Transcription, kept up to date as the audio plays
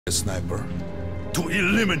a sniper? To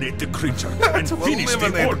eliminate the creature and finish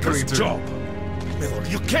the order's job. Miller,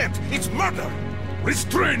 you can't! It's murder!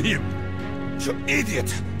 Restrain him! You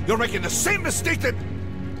idiot! You're making the same mistake that...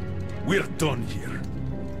 We're done here.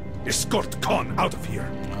 Escort Khan out of here.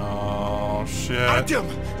 Oh, shit. Artyom!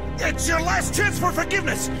 It's your last chance for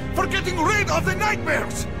forgiveness! For getting rid of the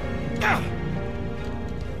nightmares! Ah.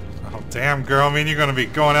 Oh, damn, girl. I mean, you're gonna be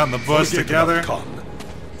going out in the bush together? Khan.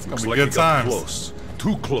 It's Looks gonna be like good he got times. close.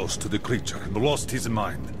 Too close to the creature and lost his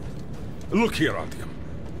mind. Look here, Artyom.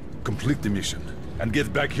 Complete the mission and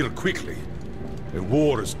get back here quickly. A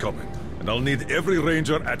war is coming, and I'll need every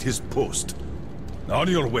ranger at his post. On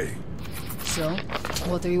your way. So,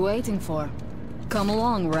 what are you waiting for? Come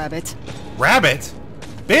along, Rabbit. Rabbit?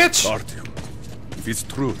 Bitch! Artyom, if it's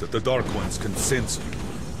true that the Dark Ones can sense you,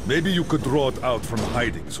 maybe you could draw it out from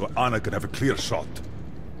hiding so Anna can have a clear shot.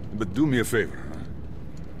 But do me a favor.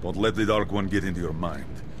 Don't let the Dark One get into your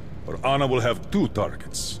mind, or Anna will have 2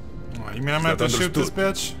 targets. Oh, you mean I'm gonna have to shoot this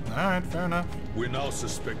bitch? Alright, fair enough. We now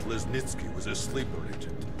suspect Lesnitsky was a sleeper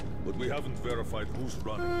agent, but we haven't verified who's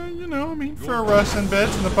running. You know, I mean, for a Russian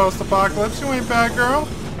bitch in the post-apocalypse, you ain't bad, girl.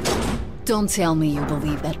 Don't tell me you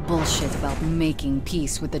believe that bullshit about making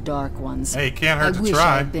peace with the Dark Ones. Hey, can't hurt to I wish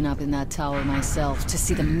try. I'd been up in that tower myself to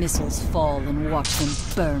see the missiles fall and watch them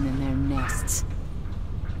burn in their nests.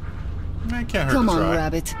 I can't hurt Come to on, try.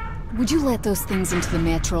 Rabbit. Would you let those things into the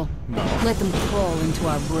metro? No. Let them crawl into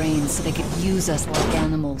our brains so they could use us like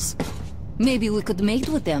animals. Maybe we could mate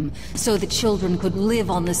with them, so the children could live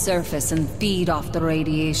on the surface and feed off the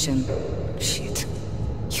radiation. Shit.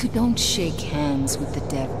 You don't shake hands with the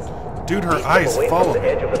devil. Dude, her eyes follow me.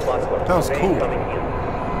 That was cool.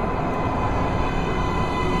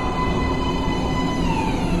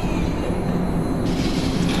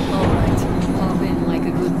 Alright, hop in like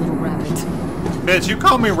a good little rabbit. Bitch, you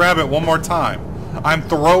call me Rabbit one more time, I'm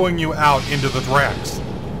throwing you out into the tracks.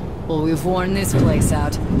 Well, we've worn this place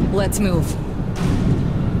out. Let's move.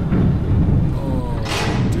 Oh,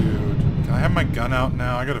 dude. Can I have my gun out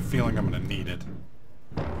now? I got a feeling I'm gonna need it.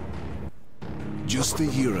 Just a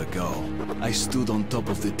year ago, I stood on top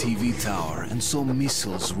of the TV tower and saw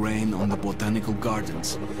missiles rain on the botanical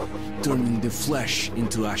gardens, turning the flesh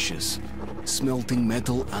into ashes, smelting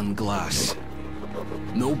metal and glass.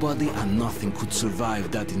 Nobody and nothing could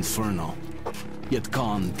survive that inferno. Yet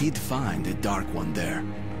Khan did find a Dark One there.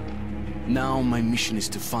 Now my mission is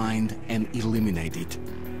to find and eliminate it.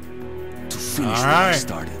 To finish what I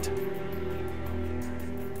started.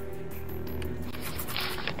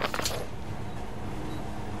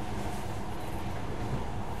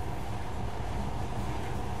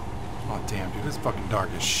 Oh, damn, dude, this is fucking dark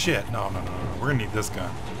as shit. No. We're gonna need this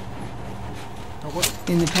gun. Oh, what?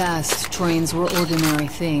 In the past, trains were ordinary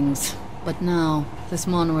things. But now, this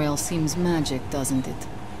monorail seems magic, doesn't it?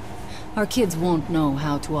 Our kids won't know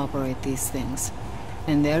how to operate these things.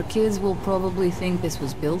 And their kids will probably think this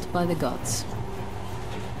was built by the gods.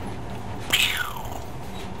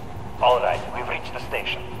 Alright, we've reached the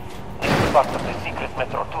station. This is part of the secret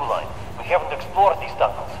Metro 2 line. We haven't explored these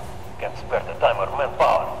tunnels. Can't spare the time or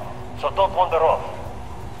manpower. So don't wander off.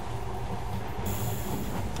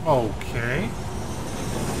 Okay.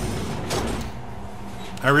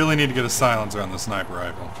 I really need to get a silencer on the sniper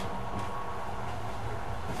rifle.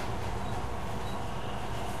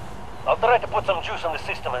 I'll try to put some juice in the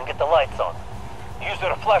system and get the lights on. Use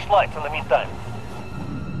your flashlights in the meantime.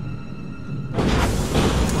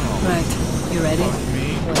 Right, you ready?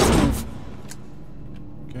 Me. Let's move.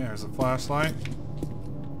 Okay, there's a flashlight.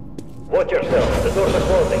 Watch yourself. The doors are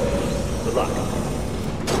closing. Good luck.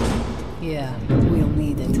 Yeah, we'll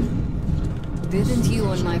need it. Didn't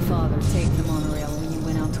you and my father take the monorail when you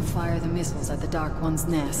went out to fire the missiles at the Dark One's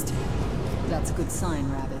nest? That's a good sign,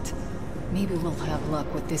 Rabbit. Maybe we'll have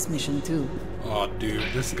luck with this mission too. Oh,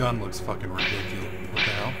 dude, this gun looks fucking ridiculous. What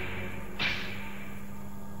the hell?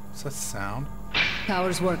 What's that sound?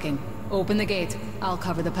 Power's working. Open the gate. I'll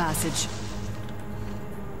cover the passage.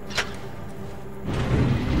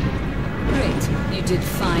 Great. You did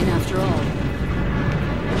fine after all.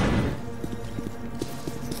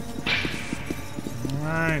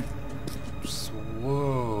 Alright.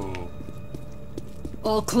 Whoa.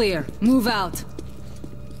 All clear. Move out.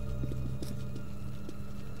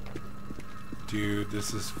 Dude,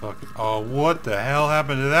 this is fucking... Oh, what the hell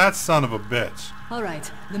happened to that son of a bitch? Alright,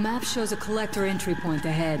 the map shows a collector entry point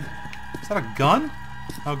ahead. Is that a gun?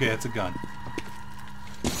 Okay, it's a gun.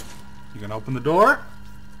 You gonna open the door?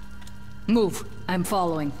 Move. I'm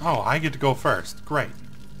following. Oh, I get to go first. Great.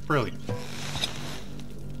 Brilliant.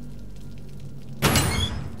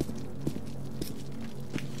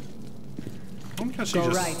 Go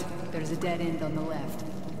right. There's a dead end on the left.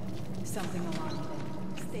 Something alarmed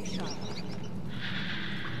them. Stay sharp.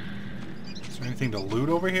 Is there anything to loot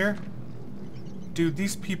over here? Dude,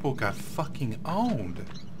 these people got fucking owned.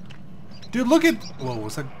 Dude, look at... Whoa,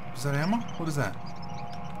 was that ammo? What is that?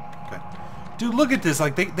 Okay. Dude, look at this.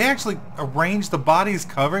 Like, they actually arranged the bodies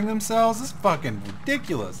covering themselves? This is fucking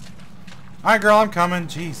ridiculous. Alright, girl, I'm coming.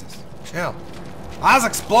 Jesus. Chill. I was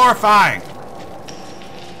explorifying!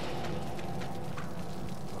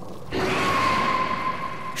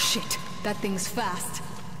 Shit, that thing's fast.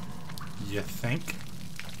 You think?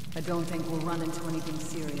 I don't think we'll run into anything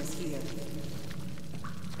serious here.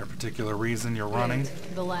 Is there a particular reason you're running?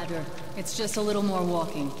 Wait, the ladder. It's just a little more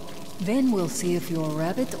walking. Then we'll see if you're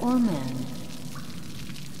rabbit or man.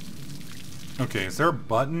 Okay, is there a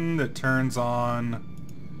button that turns on...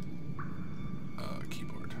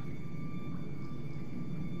 keyboard.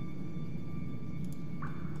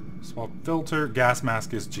 Swap filter, gas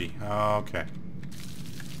mask is G. Okay.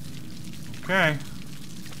 Okay.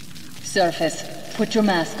 Surface, put your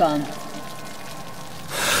mask on.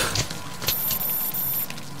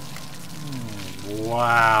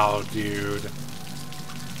 Wow, dude.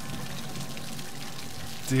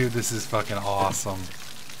 Dude, this is fucking awesome.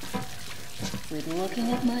 Quit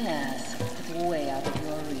looking at my ass. It's way out of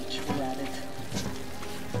your reach, rabbit.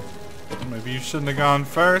 Maybe you shouldn't have gone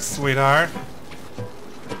first, sweetheart.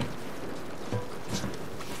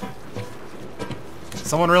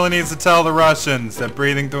 Someone really needs to tell the Russians that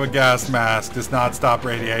breathing through a gas mask does not stop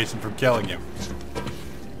radiation from killing you.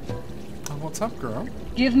 Oh, what's up, girl?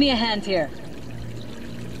 Give me a hand here.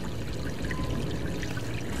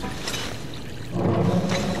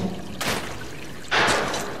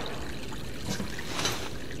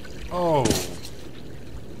 Oh.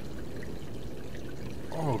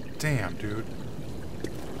 Oh, damn, dude.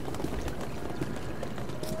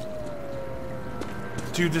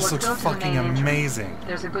 Dude, this looks fucking amazing.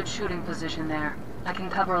 There's a good shooting position there. I can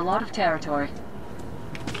cover a lot of territory.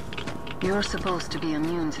 You're supposed to be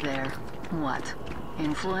immune to their... what?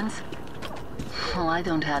 Influence? Well, I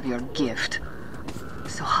don't have your gift.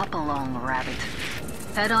 So hop along, rabbit.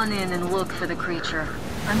 Head on in and look for the creature.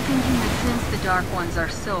 I'm thinking that since the Dark Ones are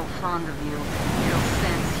so fond of you, they'll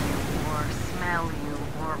sense you, or smell you,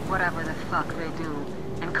 or whatever the fuck they do,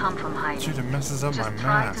 and come from hiding. Dude, it messes up my Just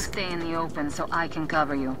try to mask. stay in the open so I can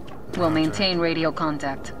cover you. We'll maintain radio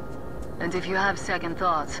contact. And if you have second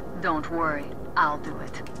thoughts, don't worry. I'll do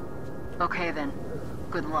it. Okay then.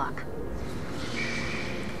 Good luck.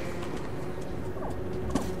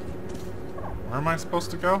 Where am I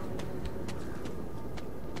supposed to go?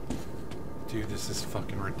 Dude, this is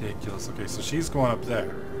fucking ridiculous. Okay, so she's going up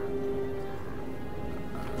there.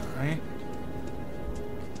 Alright.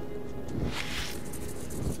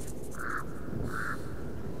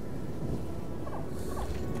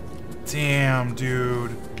 Damn,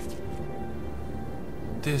 dude.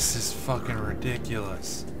 This is fucking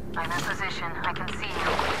ridiculous. I'm in position. I can see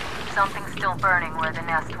you. Something's still burning where the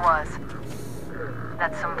nest was.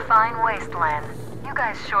 That's some fine wasteland. You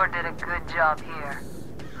guys sure did a good job here.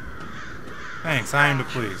 Thanks, I aim to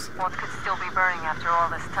please. What could still be burning after all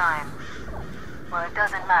this time? Well, it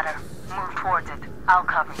doesn't matter. Move towards it. I'll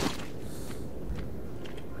cover you.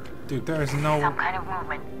 Dude, there is no... Some kind of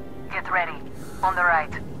movement. Get ready. On the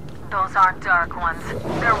right. Those aren't Dark Ones.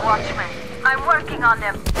 They're Watchmen. I'm working on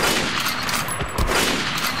them.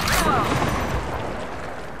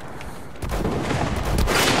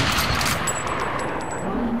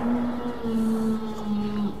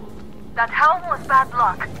 That howl was bad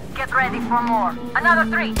luck. Get ready for more. Another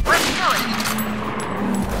 3. Let's do it.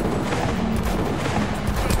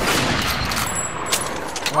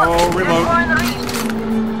 Oh, reload. More in the reach.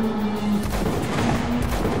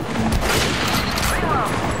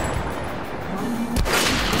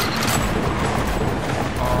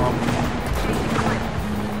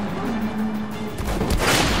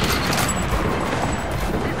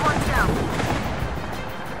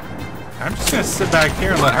 I'm just gonna sit back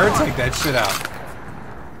here and let her take that shit out.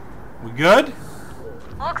 We good?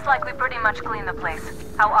 Looks like we pretty much cleaned the place.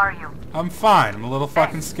 How are you? I'm fine. I'm a little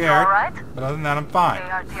fucking scared. All right? But other than that, I'm fine. Hey,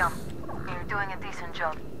 Artyom. You're doing a decent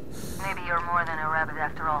job. Maybe you're more than a rabbit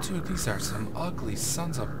after all. Dude, these are some ugly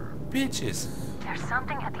sons of bitches. There's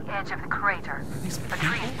something at the edge of the crater. Are these A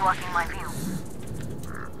tree is blocking my view.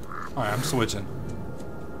 Alright, I'm switching.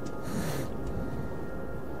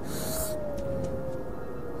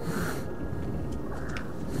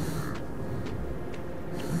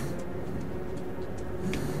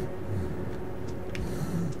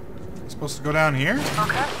 Supposed to go down here?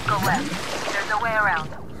 Okay, go left. There's a way around.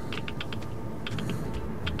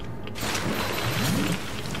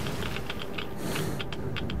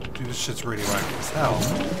 Dude, this shit's radioactive as hell.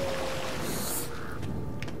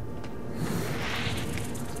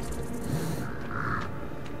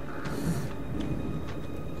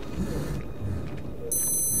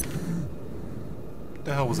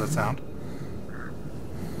 was that sound?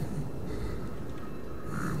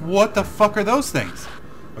 What the fuck are those things?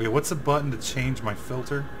 Okay, what's the button to change my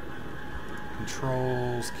filter?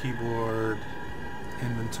 Controls, keyboard,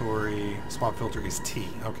 inventory, swap filter is T.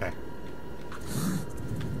 Okay.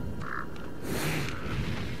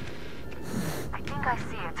 I think I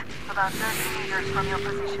see it. About 30 meters from your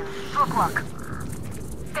position. 2 o'clock.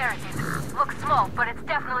 There it is. Looks small, but it's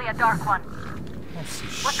definitely a dark one. I don't see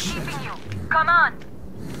What's shit. keeping you? Come on!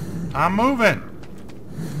 I'm moving!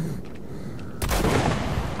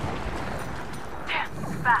 Damn,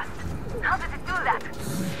 fast. How did it do that?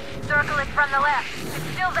 Circle it from the left.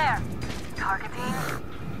 It's still there. Targeting.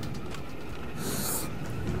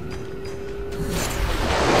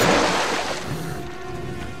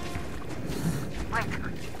 Wait,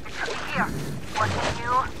 it should be here. Watching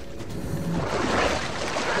you.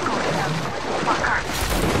 Circle it out. Fucker.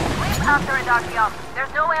 Leap after it, Artyom.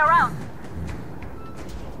 There's no way around.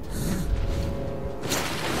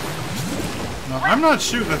 No, I'm not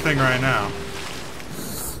shooting the thing right now.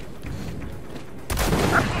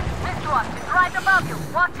 Okay, this one is right above you.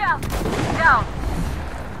 Watch out. Down.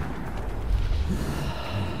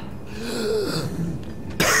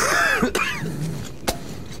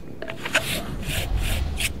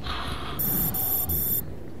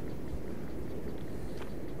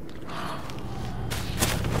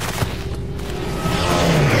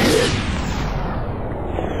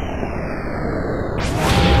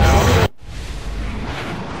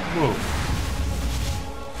 Whoa.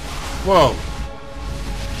 Whoa.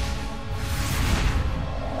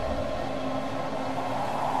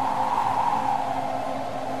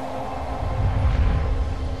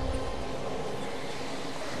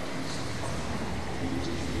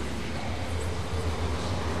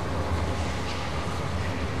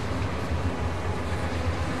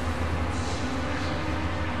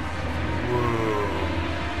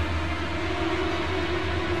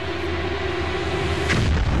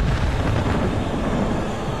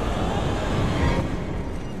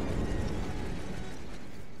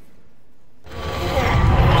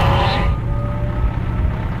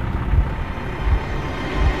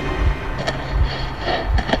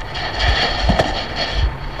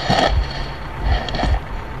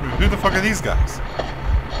 Who the fuck are these guys?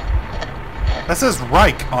 That says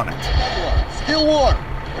Reich on it. Still warm.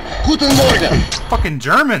 Guten Morgen. Fucking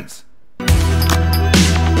Germans.